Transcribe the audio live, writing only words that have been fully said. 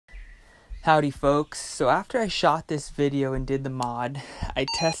Howdy folks, so after I shot this video and did the mod, I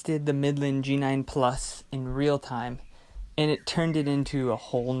tested the Midland G9 Plus in real time and it turned it into a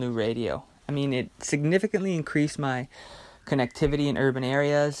whole new radio. I mean, it significantly increased my connectivity in urban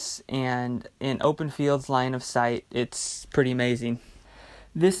areas and in open fields line of sight. It's pretty amazing.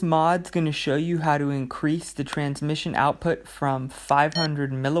 This mod's going to show you how to increase the transmission output from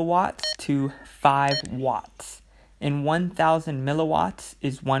 500 milliwatts to 5 watts. And 1000 milliwatts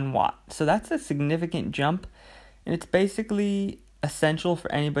is 1 watt. So that's a significant jump, and it's basically essential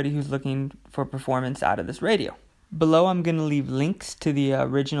for anybody who's looking for performance out of this radio. Below I'm going to leave links to the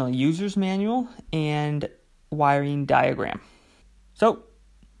original user's manual and wiring diagram. So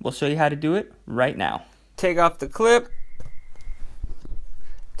we'll show you how to do it right now. Take off the clip,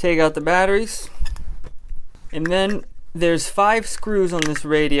 take out the batteries, and then there's 5 screws on this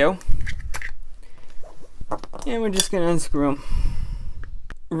radio. And we're just going to unscrew them.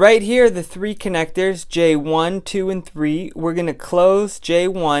 Right here, the 3 connectors, J1, 2, and 3. We're going to close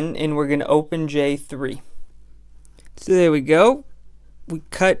J1 and we're going to open J3. So there we go. We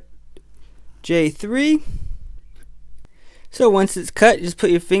cut J3. So once it's cut, just put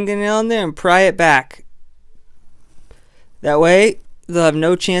your fingernail in there and pry it back. That way, they'll have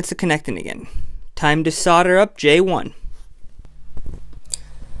no chance of connecting again. Time to solder up J1.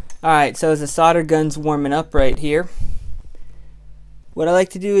 Alright, so as the solder gun's warming up right here, what I like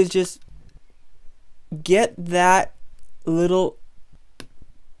to do is just get that little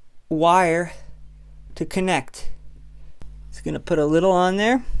wire to connect. Just going to put a little on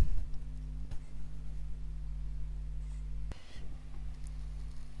there.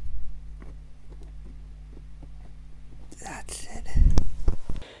 That's it.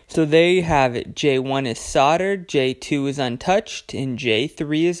 So there you have it. J1 is soldered, J2 is untouched, and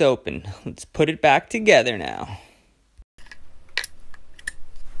J3 is open. Let's put it back together now.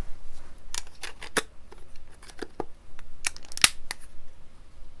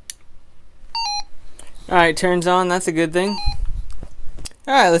 Alright, turns on. That's a good thing.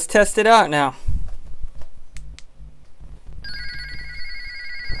 Alright, let's test it out now.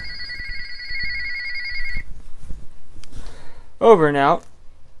 Over and out.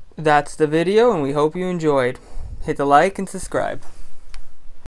 That's the video, and we hope you enjoyed. Hit the like and subscribe.